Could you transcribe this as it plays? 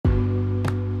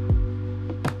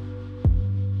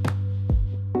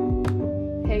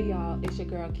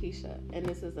girl Keisha, and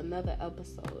this is another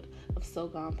episode of So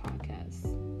Gone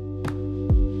Podcast.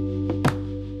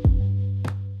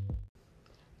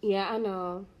 Yeah, I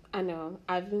know.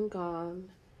 I've been gone,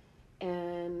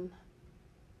 and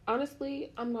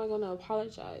honestly, I'm not gonna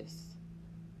apologize.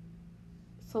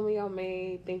 Some of y'all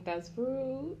may think that's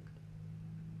rude,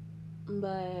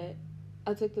 but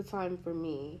I took the time for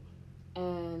me,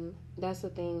 and that's the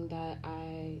thing that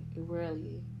I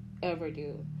rarely ever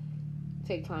do.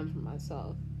 Take time for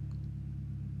myself.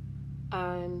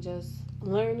 I'm just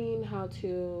learning how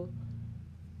to,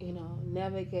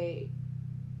 navigate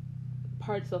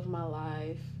parts of my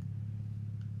life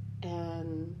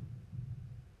and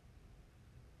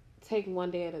take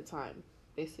one day at a time,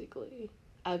 basically.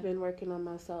 I've been working on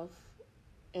myself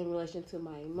in relation to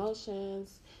my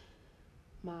emotions,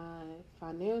 my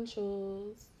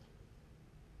financials,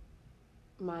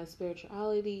 my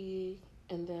spirituality,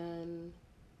 and then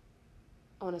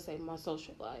I want to say my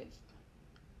social life.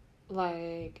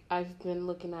 Like, I've been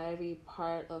looking at every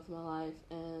part of my life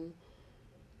and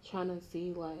trying to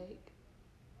see, like,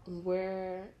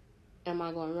 where am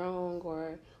I going wrong,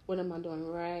 or what am I doing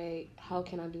right? How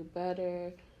can I do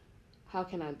better? How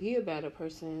can I be a better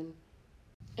person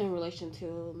in relation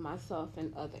to myself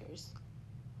and others?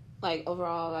 Like,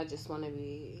 overall, I just want to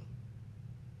be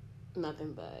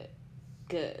nothing but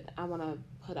good. I want to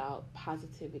put out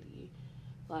positivity.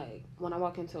 Like, when I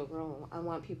walk into a room, I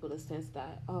want people to sense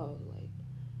that, oh, like,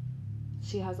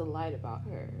 she has a light about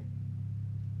her.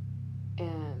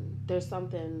 And there's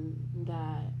something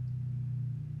that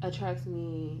attracts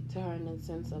me to her in the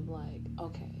sense of, like,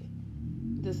 okay,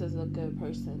 this is a good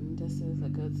person. This is a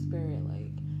good spirit.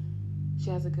 Like, she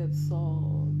has a good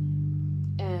soul.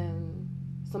 And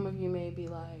some of you may be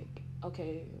like,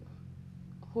 okay,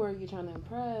 who are you trying to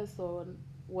impress or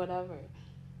whatever?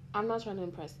 I'm not trying to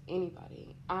impress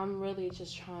anybody. I'm really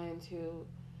just trying to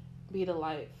be the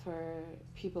light for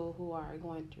people who are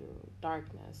going through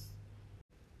darkness.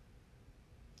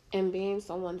 And being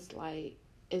someone's light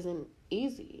isn't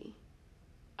easy.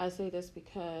 I say this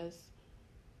because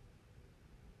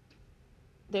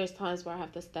there's times where I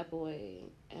have to step away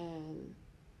and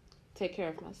take care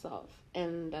of myself.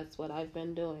 And that's what I've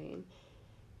been doing.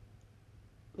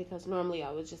 Because normally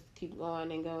I would just keep going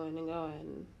and going and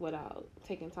going without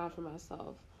taking time for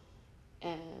myself.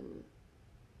 And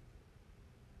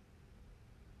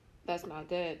that's not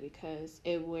good because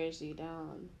it wears you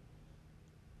down.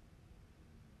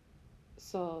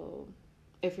 So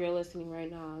if you're listening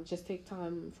right now, just take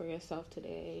time for yourself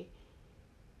today.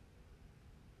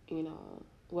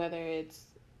 Whether it's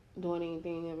doing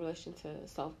anything in relation to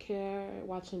self-care,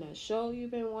 watching a show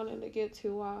you've been wanting to get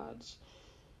to watch,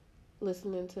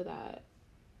 listening to that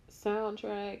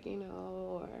soundtrack,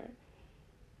 or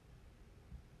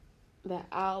that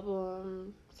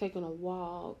album, taking a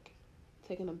walk,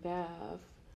 taking a bath,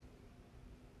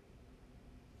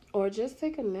 or just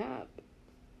take a nap.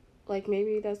 Like,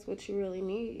 maybe that's what you really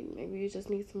need. Maybe you just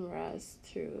need some rest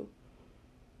to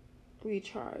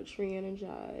recharge,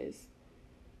 re-energize,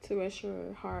 to rest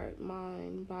your heart,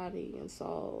 mind, body, and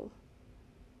soul,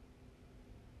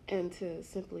 and to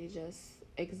simply just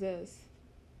exist.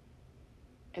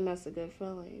 And that's a good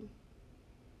feeling.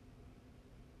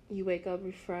 You wake up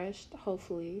refreshed,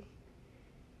 hopefully,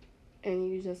 and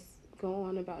you just go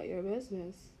on about your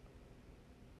business.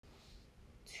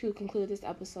 To conclude this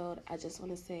episode, I just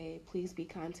want to say, please be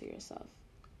kind to yourself,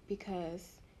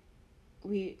 because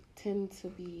we tend to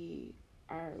be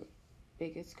our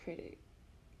biggest critic,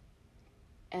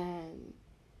 and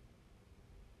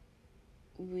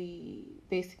we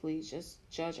basically just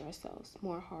judge ourselves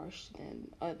more harsh than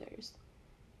others,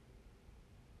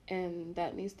 and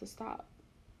that needs to stop.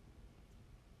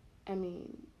 I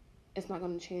mean, it's not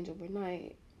going to change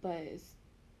overnight, but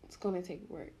it's going to take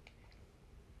work.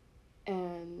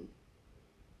 And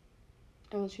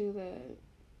I want you to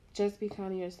just be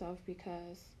kind to yourself,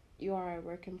 because you are a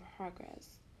work in progress.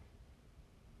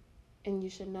 And you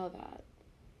should know that.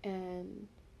 And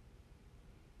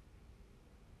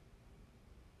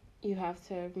you have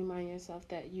to remind yourself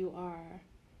that you are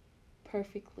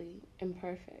perfectly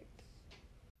imperfect.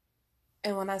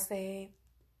 And when I say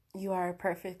you are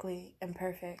perfectly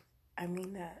imperfect, I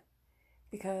mean that.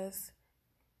 Because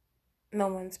no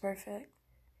one's perfect.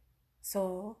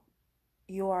 So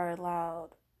you are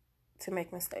allowed to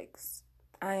make mistakes.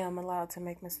 I am allowed to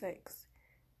make mistakes.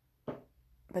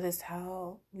 But it's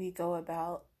how we go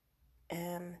about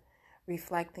and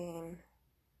reflecting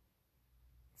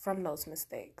from those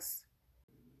mistakes.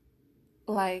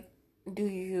 Like, do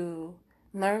you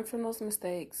learn from those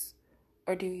mistakes,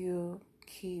 or do you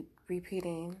keep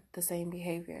repeating the same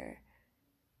behavior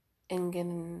and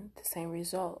getting the same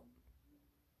result?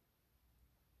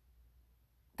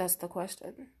 That's the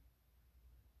question.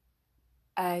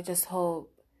 I just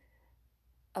hope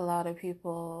a lot of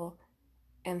people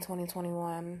in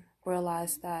 2021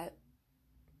 realize that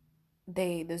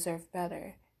they deserve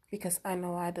better, because I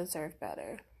know I deserve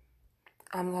better.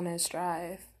 I'm going to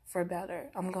strive for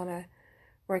better. I'm going to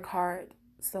work hard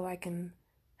so I can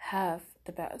have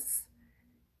the best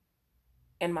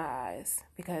in my eyes,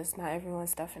 because not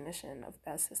everyone's definition of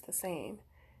best is the same.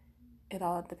 It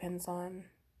all depends on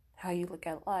how you look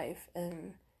at life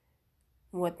and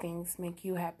what things make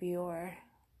you happy, or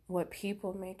what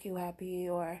people make you happy,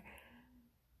 or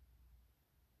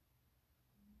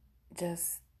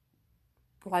just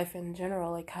life in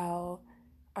general. Like, how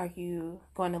are you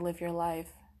going to live your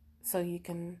life so you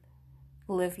can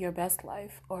live your best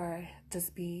life, or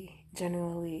just be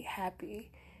genuinely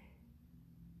happy?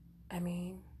 I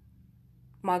mean,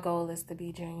 my goal is to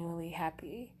be genuinely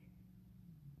happy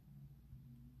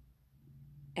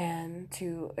and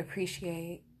to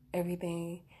appreciate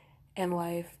everything in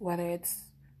life, whether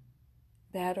it's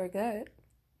bad or good.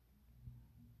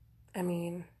 I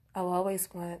mean, I will always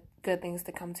want good things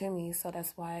to come to me, so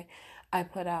that's why I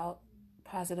put out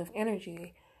positive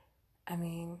energy. I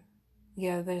mean,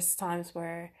 yeah, there's times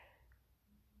where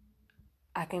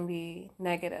I can be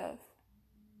negative,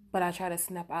 but I try to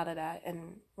snap out of that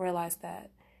and realize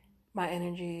that my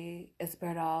energy is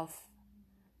better off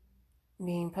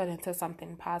being put into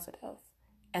something positive.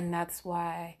 And that's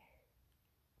why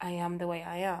I am the way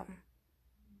I am.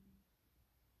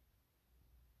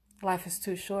 Life is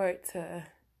too short to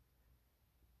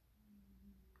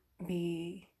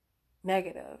be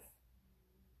negative.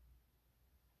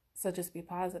 So just be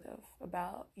positive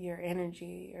about your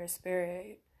energy, your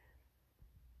spirit,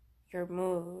 your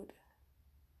mood.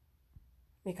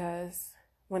 Because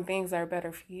when things are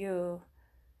better for you,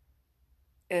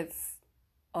 it's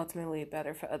ultimately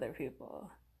better for other people.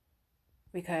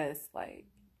 Because, like,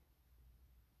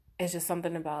 it's just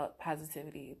something about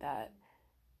positivity that,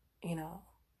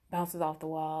 bounces off the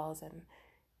walls, and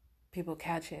people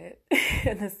catch it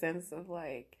in the sense of,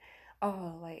 like,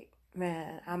 oh, like,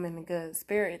 man, I'm in a good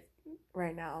spirit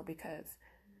right now because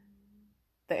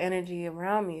the energy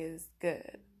around me is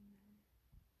good.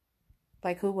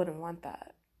 Like, who wouldn't want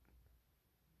that?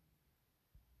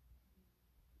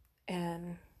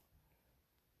 And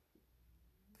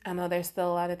I know there's still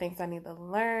a lot of things I need to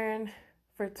learn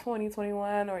for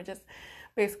 2021, or just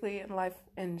basically in life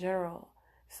in general.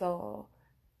 So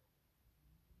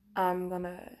I'm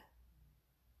gonna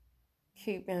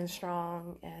keep being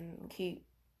strong and keep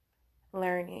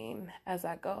learning as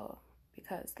I go,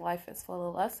 because life is full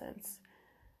of lessons.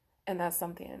 And that's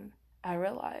something I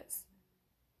realized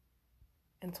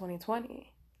in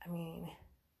 2020. I mean,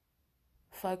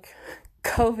 fuck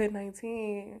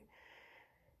COVID-19.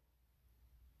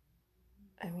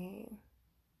 I mean,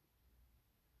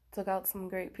 took out some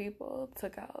great people,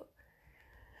 took out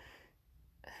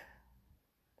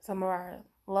some of our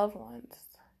loved ones.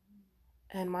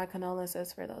 And my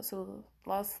condolences for those who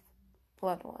lost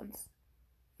loved ones,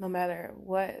 no matter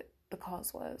what the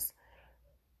cause was.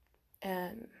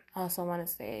 And I also want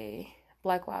to say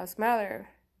Black Lives Matter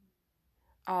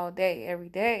all day, every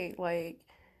day. Like,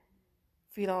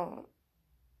 if you don't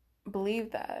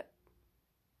believe that,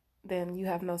 then you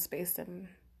have no space in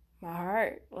my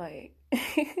heart. Like,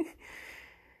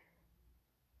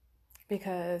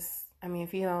 because, I mean,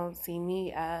 if you don't see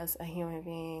me as a human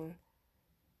being,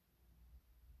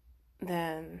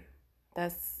 then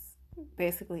that's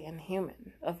basically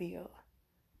inhuman of you.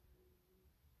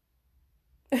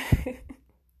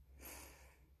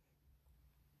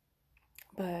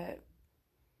 But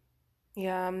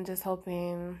yeah, I'm just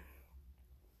hoping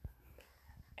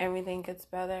everything gets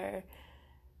better,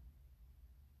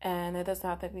 and it does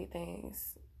not have to be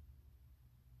things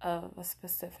of a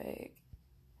specific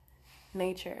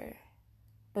nature,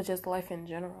 but just life in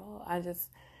general. I just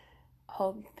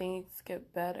hope things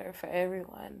get better for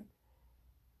everyone.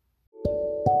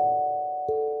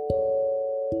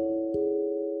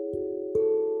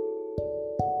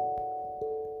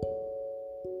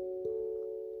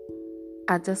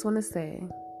 I just want to say,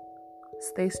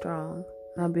 stay strong,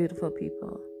 my beautiful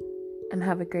people, and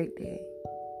have a great day.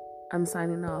 I'm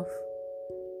signing off.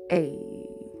 Ayy.